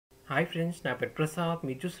Hi friends, నా పేరు ప్రసాద్.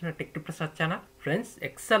 మీరు చూస్తున్న Tech2Prasad ఛానల్. ఫ్రెండ్స్,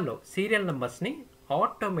 ఎక్సెల్లో సీరియల్ నెంబర్స్ని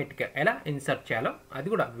ఆటోమేటిక్గా ఎలా ఇన్సర్ట్ చేయాలో, అది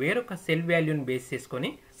కూడా వేరొక సెల్ వాల్యూని బేస్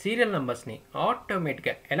చేసుకొని సీరియల్ నెంబర్స్ని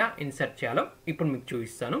ఆటోమేటిక్గా ఎలా ఇన్సర్ట్ చేయాలో ఇప్పుడు మీకు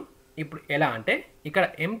చూపిస్తాను. ఇప్పుడు ఎలా అంటే, ఇక్కడ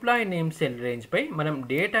ఎంప్లాయీ నేమ్ సెల్ రేంజ్ పై మనం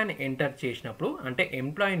డేటాని ఎంటర్ చేసినప్పుడు, అంటే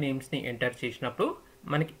ఎంప్లాయీ నేమ్స్ని ఎంటర్ చేసినప్పుడు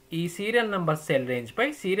మనకి ఈ సీరియల్ నెంబర్ సెల్ రేంజ్ పై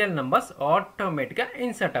సీరియల్ నెంబర్స్ ఆటోమేటిక్గా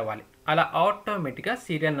ఇన్సర్ట్ అవ్వాలి. అలా ఆటోమేటిక్గా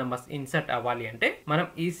సీరియల్ నెంబర్స్ ఇన్సర్ట్ అవ్వాలి అంటే మనం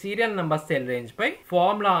ఈ సీరియల్ నెంబర్ సెల్ రేంజ్ పై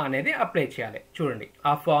ఫార్ములా అనేది అప్లై చేయాలి. చూడండి,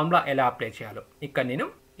 ఆ ఫార్ములా ఎలా అప్లై చేయాలో. ఇక్కడ నేను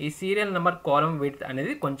ఈ సీరియల్ నెంబర్ కాలమ్ విడ్త్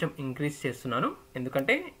అనేది కొంచెం ఇంక్రీజ్ చేస్తున్నాను,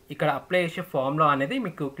 ఎందుకంటే ఇక్కడ అప్లై చేసే ఫార్ములా అనేది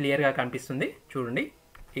మీకు క్లియర్గా కనిపిస్తుంది. చూడండి,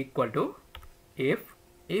 equal to if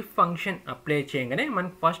function apply చేయగానే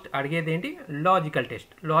మనకి ఫస్ట్ అడిగేది ఏంటి? Logical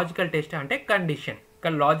test. లాజికల్ టెస్ట్ అంటే కండిషన్.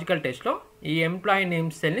 ఇక్కడ లాజికల్ టెస్ట్లో ఈ ఎంప్లాయీ నేమ్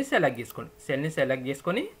సెల్ని సెలెక్ట్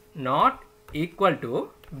చేసుకొని నాట్ ఈక్వల్ టు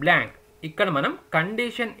బ్లాంక్. ఇక్కడ మనం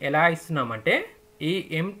కండిషన్ ఎలా ఇస్తున్నామంటే, ఈ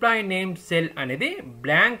ఎంప్లాయీ నేమ్ సెల్ అనేది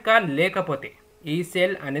బ్లాంకా లేకపోతే, ఈ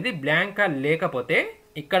సెల్ అనేది బ్లాంకా లేకపోతే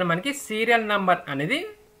ఇక్కడ మనకి సీరియల్ నంబర్ అనేది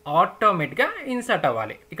ఆటోమేటిక్గా ఇన్సర్ట్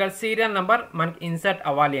అవ్వాలి. ఇక్కడ సీరియల్ నంబర్ మనకి ఇన్సర్ట్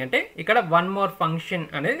అవ్వాలి అంటే ఇక్కడ వన్ మోర్ ఫంక్షన్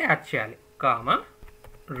అనేది యాడ్ చేయాలి. కామా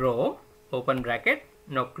రో open bracket,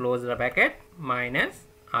 no close the bracket, minus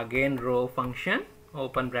again రో ఫంక్షన్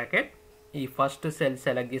ఓపెన్ బ్రాకెట్. ఈ ఫస్ట్ సెల్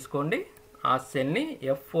సెలెక్ట్ చేసుకోండి, ఆ సెల్ని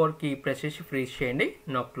F4 కీ ప్రెస్ చేసి ఫ్రీజ్ చేయండి,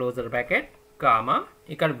 నో క్లోజర్ బ్రాకెట్, కామా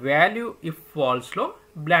ఇక్కడ వాల్యూ ఇఫ్ ఫాల్స్లో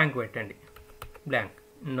బ్లాంక్ పెట్టండి, blank,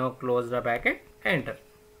 no closure bracket, enter.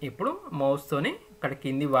 ఇప్పుడు మౌస్తోని ఇక్కడ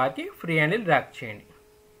కింది వాకి ఫ్రీ హ్యాండిల్ డ్రాగ్ చేయండి.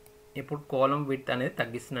 ఇప్పుడు కాలమ్ విడ్త్ అనేది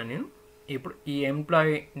తగ్గిస్తున్నాను నేను. ఇప్పుడు ఈ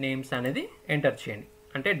ఎంప్లాయీ నేమ్స్ అనేది ఎంటర్ చేయండి,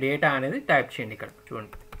 అంటే డేటా అనేది టైప్ చేయండి. ఇక్కడ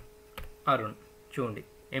చూడండి, అరుణ్. చూడండి,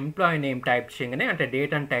 ఎంప్లాయీ నేమ్ టైప్ చేయగానే, అంటే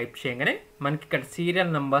డేటాను టైప్ చేయగానే మనకి ఇక్కడ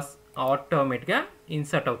సీరియల్ నంబర్స్ ఆటోమేటిక్గా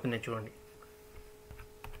ఇన్సర్ట్ అవుతున్నాయి. చూడండి,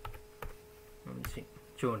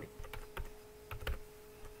 చూడండి,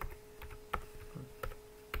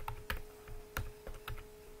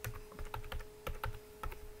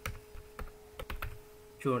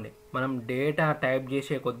 చూడండి, మనం డేటా టైప్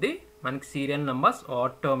చేసే కొద్దీ మనకి సీరియల్ నంబర్స్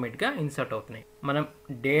ఆటోమేటిక్గా ఇన్సర్ట్ అవుతున్నాయి. మనం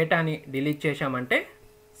డేటాని డిలీట్ చేసామంటే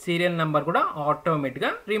సీరియల్ నెంబర్ కూడా ఆటోమేటిక్గా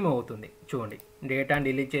రిమూవ్ అవుతుంది. చూడండి, డేటాని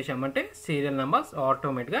డిలీట్ చేసామంటే సీరియల్ నెంబర్స్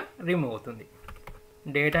ఆటోమేటిక్గా రిమూవ్ అవుతుంది.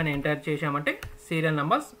 డేటాని ఎంటర్ చేసామంటే సీరియల్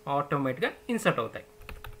నెంబర్స్ ఆటోమేటిక్గా ఇన్సర్ట్ అవుతాయి.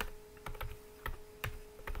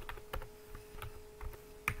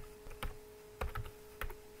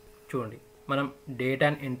 చూడండి, మనం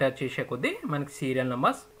డేటాని ఎంటర్ చేసే కొద్దీ మనకి సీరియల్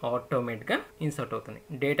నెంబర్స్ ఆటోమేటిక్గా ఇన్సర్ట్ అవుతున్నాయి.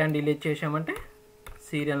 డేటాని డిలీట్ చేసామంటే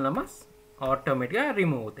సీరియల్ నెంబర్స్ ఆటోమేటిక్గా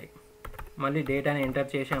రిమూవ్ అవుతాయి. మళ్ళీ డేటాని ఎంటర్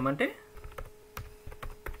చేసామంటే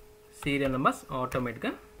సీరియల్ నెంబర్స్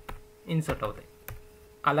ఆటోమేటిక్గా ఇన్సర్ట్ అవుతాయి.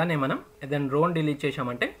 అలానే మనం ఏదైనా రోని డిలీట్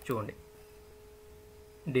చేసామంటే చూడండి,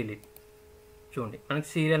 డిలీట్. చూడండి, మనకి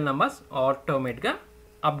సీరియల్ నెంబర్స్ ఆటోమేటిక్గా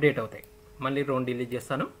అప్డేట్ అవుతాయి. మళ్ళీ రోని డిలీట్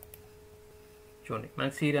చేస్తాను. చూడండి,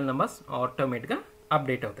 మనకి సీరియల్ నెంబర్స్ ఆటోమేటిక్గా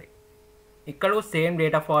అప్డేట్ అవుతాయి. ఇక్కడ కూడా సేమ్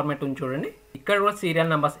డేటా ఫార్మాట్ ఉంది. చూడండి, ఇక్కడ కూడా సీరియల్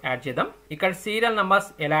నెంబర్స్ యాడ్ చేద్దాం. ఇక్కడ సీరియల్ నెంబర్స్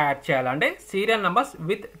ఎలా యాడ్ చేయాలంటే, సీరియల్ నెంబర్స్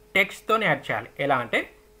విత్ టెక్స్ట్తో యాడ్ చేయాలి. ఎలా అంటే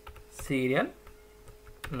సీరియల్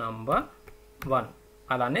నంబర్ 1,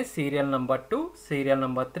 అలానే serial number 2, serial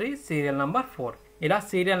number 3, serial number 4, ఇలా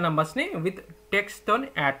సీరియల్ నెంబర్స్ని విత్ టెక్స్ట్తో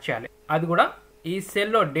యాడ్ చేయాలి. అది కూడా ఈ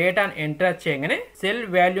సెల్లో డేటాను ఎంటర్ చేయగానే సెల్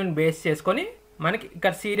వాల్యూని బేస్ చేసుకొని మనకి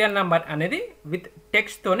ఇక్కడ సీరియల్ నెంబర్ అనేది విత్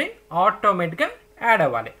టెక్స్ట్తోనే ఆటోమేటిక్గా యాడ్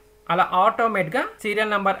అవ్వాలి. అలా ఆటోమేటిక్గా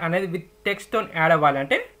సీరియల్ నెంబర్ అనేది విత్ టెక్స్ట్తో యాడ్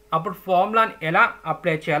అవ్వాలంటే అప్పుడు ఫార్ములాని ఎలా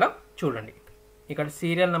అప్లై చేయాలో చూడండి. ఇక్కడ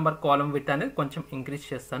సీరియల్ నెంబర్ కాలమ్ విడ్త్ అనేది కొంచెం ఇంక్రీజ్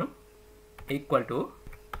చేస్తాను. ఈక్వల్ టు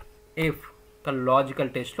ఇఫ్ ఇక్కడ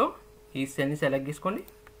లాజికల్ టెస్ట్లో ఈ సెల్ని సెలెక్ట్ చేసుకోండి,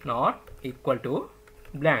 not equal to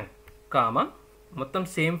blank, comma మొత్తం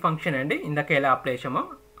సేమ్ ఫంక్షన్ అండి, ఇందాక ఎలా అప్లై చేసామో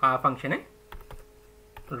ఆ ఫంక్షనే,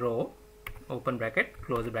 రో open bracket,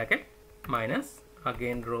 close bracket, minus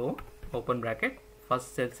again రో open bracket, first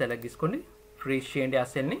cell select చేసుకోండి, ఫ్రీజ్ చేయండి ఆ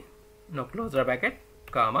సెల్ని, no close bracket,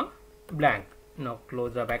 comma blank, no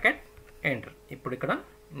close bracket, enter. ఇప్పుడు ఇక్కడ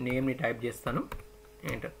నేమ్ని టైప్ చేస్తాను,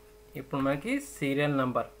 ఎంటర్. ఇప్పుడు మనకి సీరియల్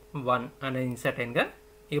నెంబర్ 1 అనేది ఇన్సర్ట్ అయిందిగా.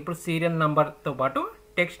 ఇప్పుడు సీరియల్ నెంబర్తో పాటు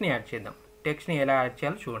టెక్స్ట్ని యాడ్ చేద్దాం. టెక్స్ట్ని ఎలా యాడ్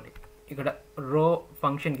చేయాలో చూడండి. ఇక్కడ రో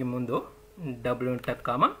ఫంక్షన్కి ముందు డబ్ల్యూ ఉంటుంది,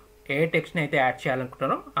 కామా ఏ టెక్స్ట్ని అయితే యాడ్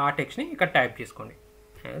చేయాలనుకుంటారో ఆ టెక్స్ట్ని ఇక్కడ టైప్ చేసుకోండి.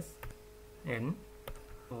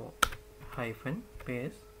 SNO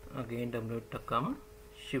face again W comma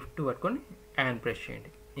shift పట్టుకొని యాన్ ప్రెస్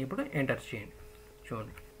చేయండి. ఇప్పుడు ఎంటర్ చేయండి.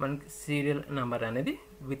 చూడండి, మనకి సీరియల్ నెంబర్ అనేది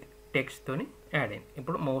విత్ టెక్స్ట్తోని యాడ్ అయింది.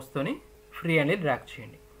 ఇప్పుడు మౌస్తోని ఫ్రీ అనేది డ్రాగ్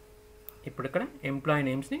చేయండి. ఇప్పుడు ఇక్కడ ఎంప్లాయీ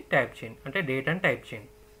నేమ్స్ని టైప్ చేయండి, అంటే డేటాని టైప్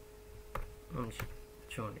చేయండి.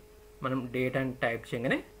 చూడండి, మనం డేట్ అని టైప్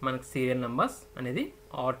చేయగానే మనకు సీరియల్ నెంబర్స్ అనేది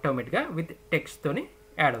ఆటోమేటిక్గా విత్ టెక్స్ట్తోని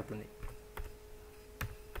యాడ్ అవుతుంది.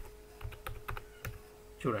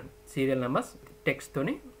 చూడండి, సీరియల్ నెంబర్స్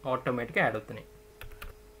టెక్స్ట్తోని ఆటోమేటిక్గా యాడ్ అవుతున్నాయి.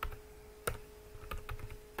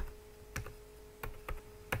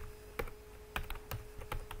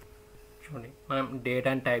 చూడండి, మనం డేట్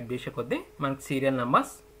అని టైప్ చేసే కొద్దీ మనకు సీరియల్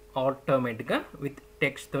నెంబర్స్ ఆటోమేటిక్గా విత్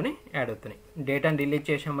టెక్స్ట్తోని యాడ్ అవుతున్నాయి. డేట్ అని డిలీట్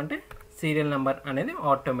చేసామంటే సీరియల్ నెంబర్ అనేది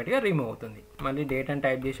ఆటోమేటిక్గా రిమూవ్ అవుతుంది. మళ్ళీ డేట్ అని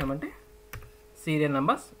టైప్ చేసామంటే సీరియల్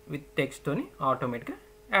నెంబర్స్ విత్ టెక్స్ట్తోని ఆటోమేటిక్గా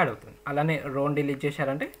యాడ్ అవుతుంది. అలానే రోని డిలీట్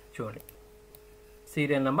చేశారంటే చూడండి,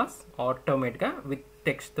 సీరియల్ నెంబర్స్ ఆటోమేటిక్గా విత్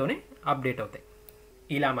టెక్స్ట్తోని అప్డేట్ అవుతాయి.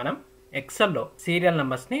 ఇలా మనం ఎక్సెల్లో సీరియల్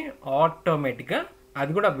నెంబర్స్ని ఆటోమేటిక్గా,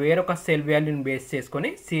 అది కూడా వేరొక సెల్ వాల్యూని బేస్ చేసుకొని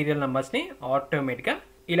సీరియల్ నెంబర్స్ని ఆటోమేటిక్గా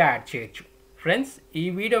ఇలా యాడ్ చేయొచ్చు. ఫ్రెండ్స్, ఈ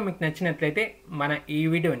వీడియో మీకు నచ్చినట్లయితే మన ఈ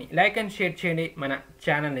వీడియోని లైక్ అండ్ షేర్ చేయండి. మన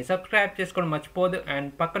ఛానల్ని సబ్స్క్రైబ్ చేసుకోవడం మర్చిపోదు. అండ్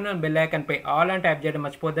పక్కన బెల్ ఐకాన్పై ఆల్ అని ట్యాప్ చేయడం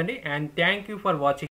మర్చిపోద్దండి. And thank you for watching.